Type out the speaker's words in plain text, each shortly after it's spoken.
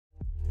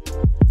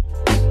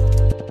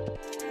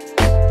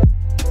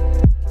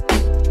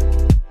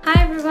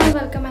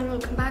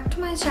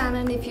my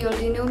channel. If you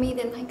already know me,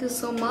 then thank you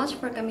so much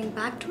for coming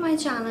back to my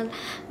channel.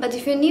 But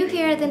if you're new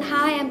here, then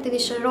hi, I'm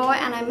Tanisha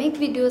and I make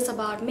videos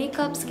about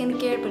makeup,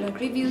 skincare, product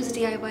reviews,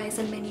 DIYs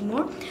and many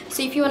more.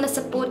 So if you want to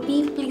support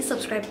me, please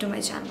subscribe to my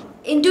channel.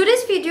 In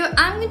today's video,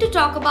 I'm going to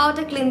talk about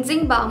a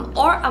cleansing balm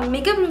or a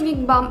makeup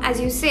removing balm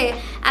as you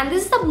say, and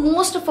this is the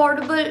most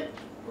affordable.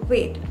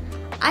 Wait,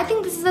 I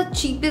think this is the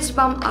cheapest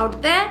balm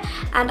out there,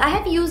 and I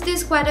have used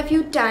this quite a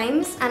few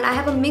times and I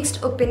have a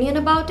mixed opinion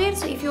about it.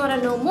 So if you want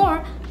to know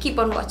more, keep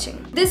on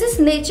watching. This is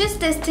Nature's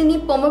Destiny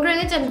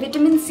Pomegranate and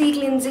Vitamin C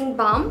Cleansing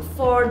Balm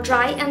for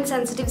dry and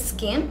sensitive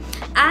skin,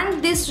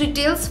 and this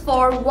retails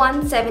for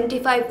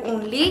 $175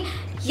 only.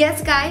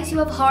 Yes guys, you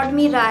have heard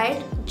me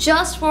right,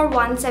 just for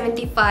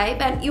 $175,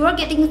 and you are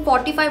getting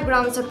 45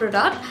 grams of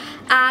product.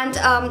 And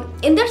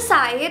in their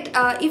site,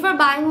 if you're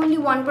buying only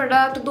one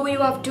product, though you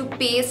have to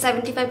pay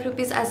 75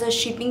 rupees as a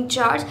shipping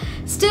charge,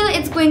 still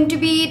it's going to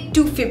be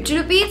 250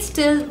 rupees,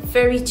 still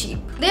very cheap.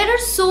 There are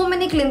so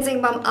many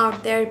cleansing balm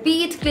out there,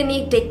 be it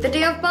Clinique Take the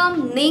Day of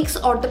Balm,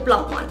 NYX or the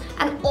Plum one,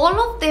 and all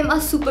of them are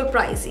super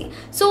pricey.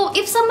 So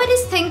if somebody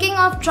is thinking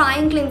of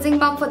trying cleansing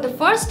balm for the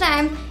first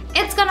time,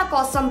 it's gonna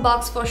cost some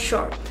bucks for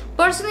sure.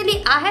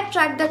 Personally, I have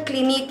tried the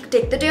Clinique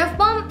Take the Day of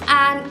Balm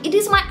and it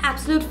is my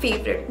absolute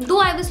favorite.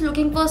 Though I was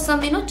looking for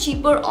some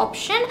cheaper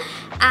option,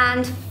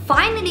 and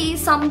finally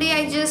someday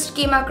I just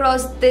came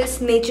across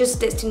this Nature's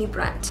Destiny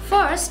brand.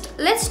 First,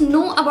 let's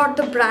know about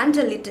the brand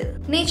a little.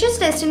 Nature's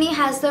Destiny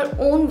has their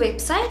own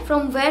website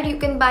from where you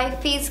can buy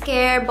face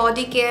care,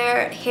 body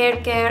care, hair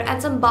care and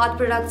some bath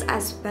products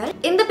as well.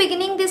 In the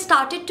beginning, they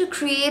started to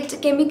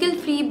create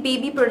chemical-free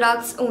baby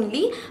products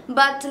only,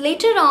 but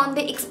later on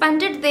they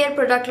expanded their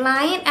product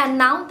line and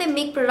now they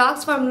make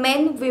products for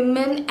men,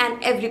 women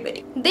and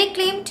everybody. They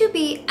claim to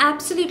be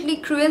absolutely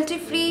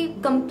cruelty-free,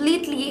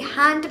 completely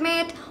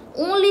handmade,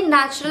 only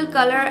natural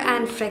color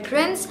and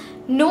fragrance,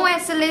 no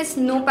SLS,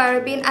 no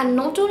paraben, and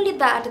not only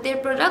that, their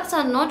products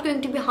are not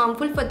going to be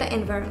harmful for the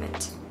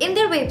environment. In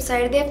their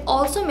website, they have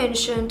also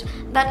mentioned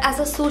that as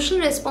a social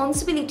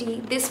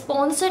responsibility, they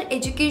sponsor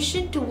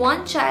education to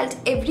one child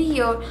every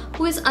year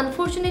who is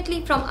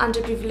unfortunately from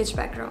underprivileged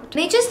background.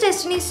 Nature's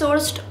Destiny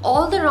sourced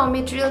all the raw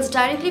materials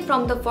directly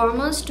from the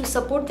farmers to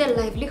support their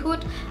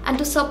livelihood, and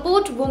to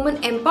support women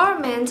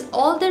empowerment,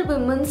 all their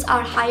women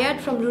are hired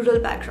from rural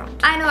background.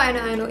 I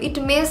know,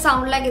 it may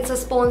sound like it's a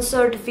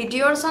sponsored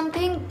video or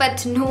something,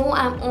 but no,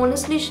 I'm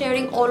honestly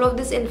sharing all of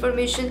this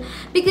information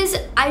because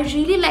I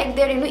really like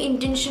their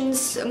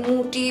intentions,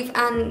 motive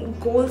and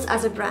goals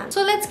as a brand.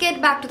 So let's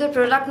get back to the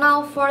product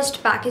now.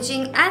 First,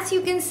 packaging. As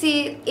you can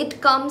see,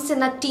 it comes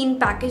in a tin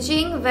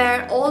packaging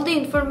where all the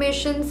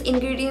informations,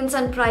 ingredients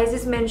and price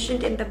is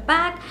mentioned in the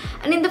back,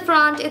 and in the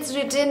front it's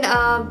written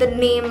the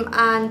name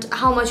and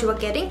how much you are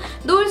getting.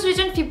 Though it's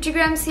written 50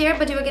 grams here,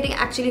 but you are getting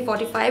actually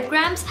 45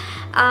 grams.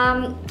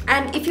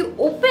 And if you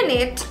open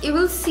it, you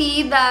will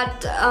see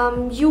that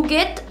you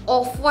get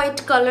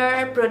off-white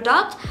color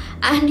product,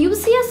 and you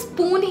see a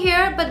spoon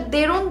here, but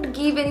they don't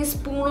give any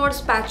spoon or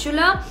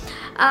spatula.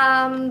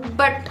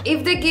 But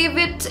if they give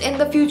it in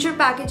the future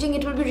packaging,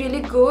 it will be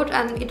really good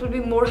and it will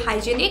be more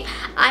hygienic.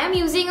 I am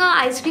using a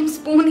ice cream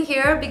spoon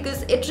here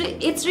because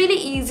it's really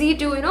easy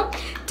to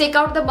take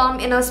out the balm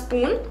in a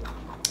spoon.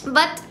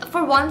 But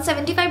for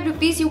 175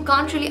 rupees, you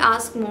can't really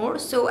ask more.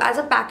 So as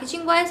a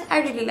packaging wise,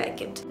 I really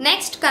like it.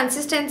 Next,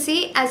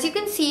 consistency. As you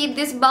can see,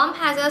 this balm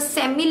has a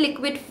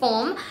semi-liquid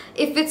form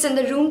if it's in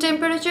the room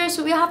temperature.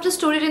 So we have to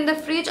store it in the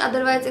fridge,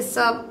 otherwise it's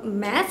a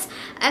mess.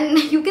 And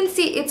you can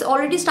see it's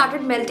already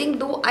started melting,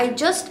 though I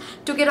just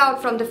took it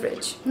out from the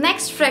fridge.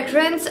 Next,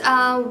 fragrance.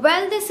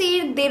 Well, they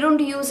say they don't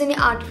use any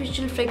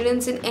artificial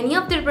fragrance in any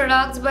of their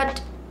products,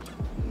 but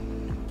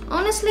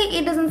honestly,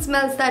 it doesn't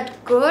smell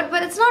that good,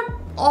 but it's not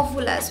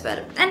awful as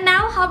well. And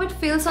now how it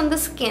feels on the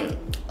skin.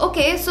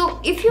 Okay,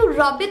 so if you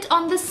rub it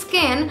on the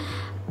skin,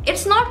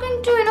 it's not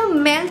going to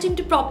melt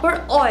into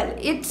proper oil.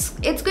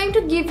 It's going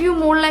to give you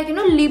more like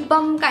lip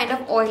balm kind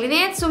of oil in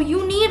it. So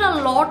you need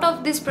a lot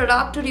of this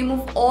product to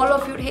remove all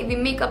of your heavy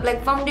makeup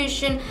like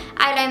foundation,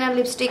 eyeliner,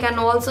 lipstick and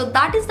all. So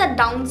that is the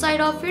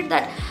downside of it,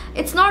 that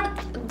it's not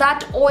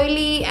that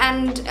oily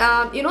and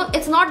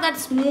it's not that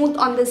smooth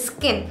on the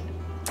skin.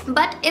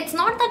 But it's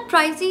not that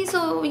pricey,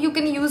 so you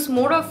can use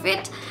more of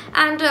it.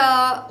 And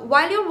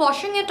while you're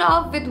washing it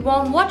off with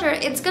warm water,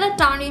 it's gonna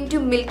turn into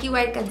milky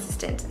white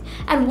consistency.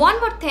 And one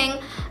more thing,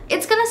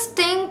 it's gonna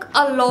stink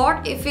a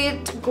lot if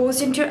it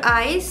goes into your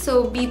eyes,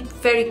 so be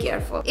very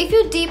careful. If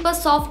you dip a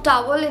soft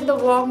towel in the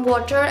warm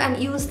water and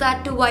use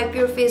that to wipe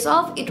your face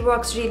off, it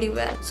works really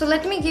well. So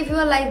let me give you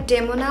a live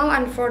demo now,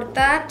 and for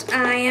that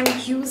I am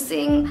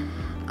using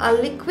a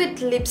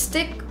liquid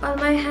lipstick on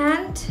my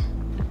hand.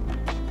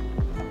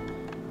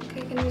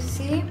 Can you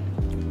see?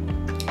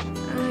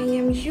 I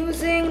am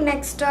using,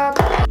 next up,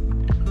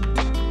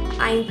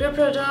 eyebrow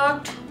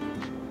product.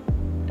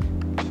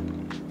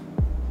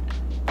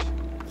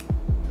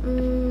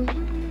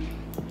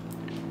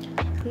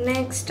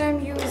 Next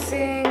I'm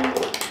using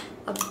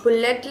a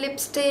bullet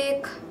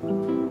lipstick.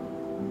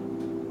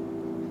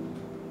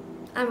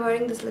 I'm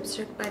wearing this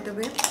lipstick by the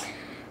way.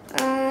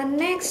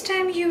 Next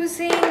I'm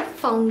using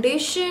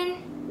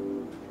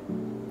foundation.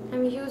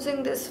 I'm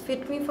using this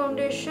Fit Me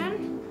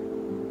foundation.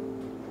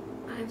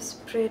 I've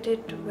sprayed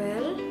it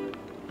well.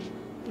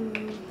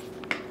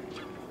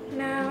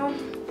 Now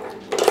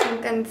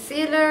some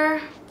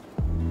concealer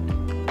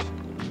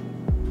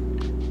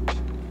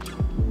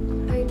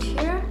right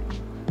here.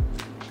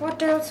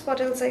 What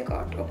else I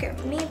got? Okay,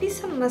 maybe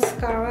some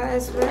mascara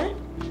as well.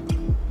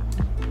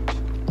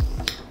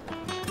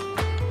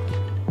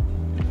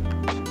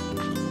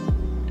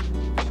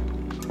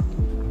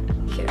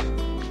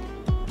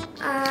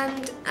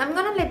 I'm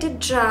gonna let it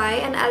dry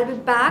and I'll be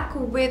back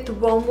with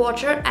warm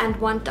water and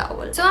one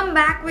towel. So I'm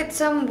back with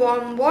some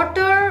warm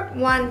water,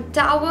 one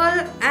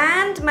towel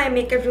and my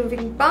makeup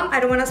removing balm. I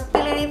don't want to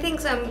spill anything,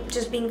 so I'm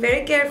just being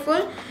very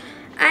careful.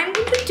 I'm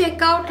going to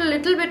take out a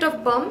little bit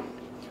of balm,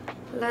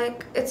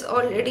 like it's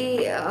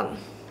already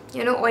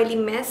oily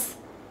mess.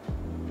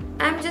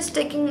 I'm just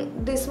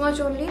taking this much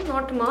only,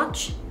 not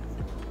much.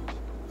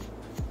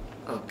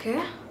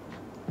 Okay,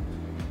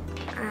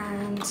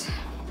 and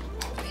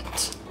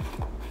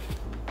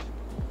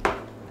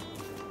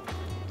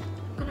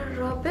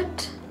rub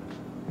it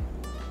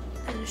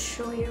and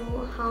show you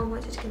how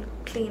much it can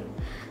clean.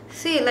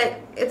 See,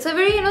 like it's a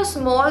very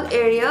small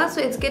area,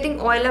 so it's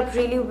getting oil up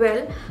really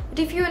well. But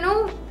if you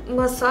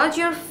massage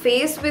your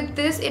face with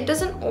this, it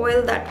doesn't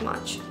oil that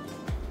much.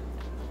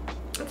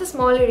 It's a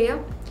small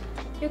area.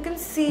 You can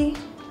see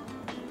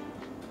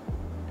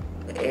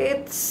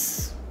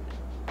it's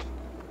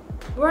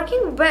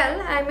working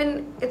well. I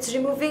mean, it's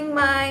removing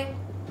my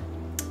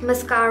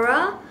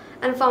mascara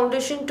and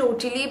foundation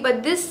totally,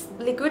 but this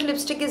liquid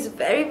lipstick is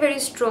very, very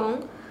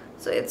strong,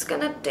 so it's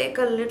gonna take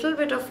a little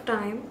bit of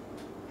time.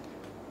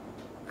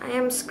 I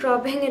am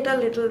scrubbing it a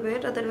little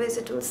bit, otherwise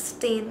it will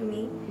stain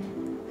me.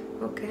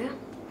 Okay,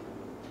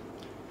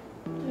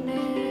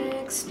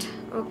 next.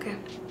 Okay,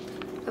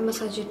 I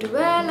massage it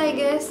well, I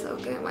guess.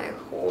 Okay, my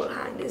whole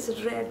hand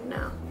is red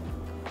now.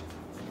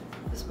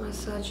 Just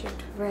massage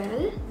it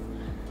well,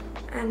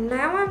 and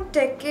now I'm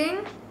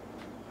taking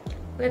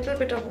a little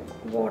bit of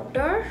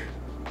water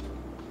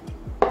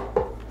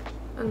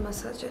and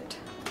massage it.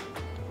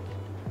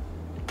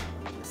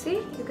 See,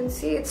 you can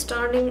see it's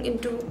turning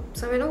into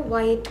some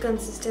white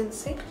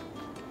consistency.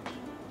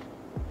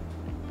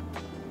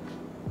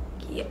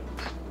 Yep.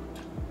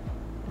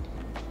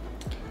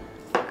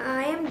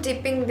 I am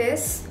dipping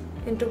this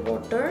into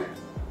water,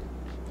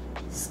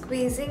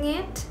 squeezing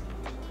it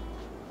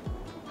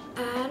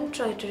and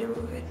try to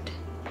remove it.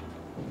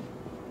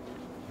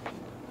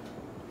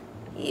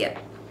 Yep,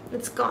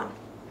 it's gone.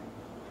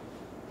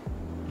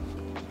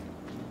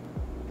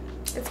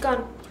 It's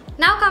gone.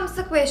 Now comes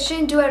the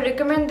question, do I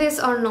recommend this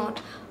or not?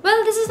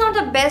 Well, this is not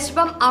the best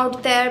balm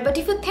out there, but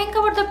if you think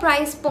about the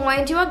price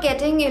point, you are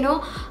getting,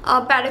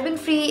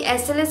 paraben-free,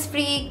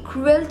 SLS-free,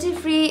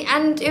 cruelty-free,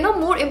 and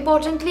more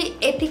importantly,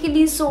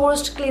 ethically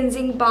sourced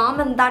cleansing balm,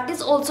 and that is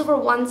also for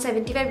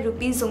 175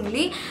 rupees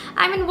only.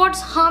 I mean,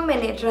 what's harm in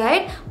it,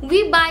 right?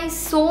 We buy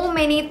so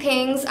many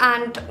things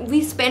and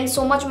we spend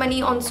so much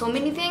money on so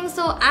many things,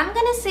 so I'm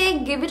gonna say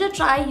give it a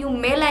try. You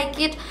may like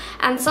it,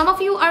 and some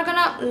of you are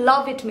gonna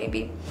love it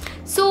maybe.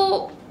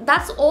 So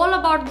that's all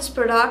about this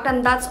product,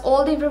 and that's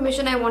all the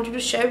information I wanted to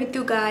share with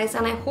you guys,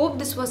 and I hope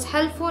this was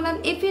helpful.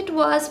 And if it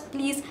was,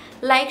 please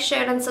like,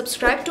 share and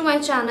subscribe to my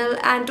channel,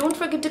 and don't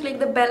forget to click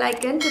the bell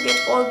icon to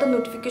get all the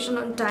notification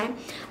on time.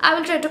 I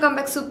will try to come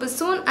back super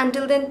soon.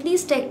 Until then,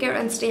 please take care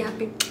and stay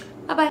happy.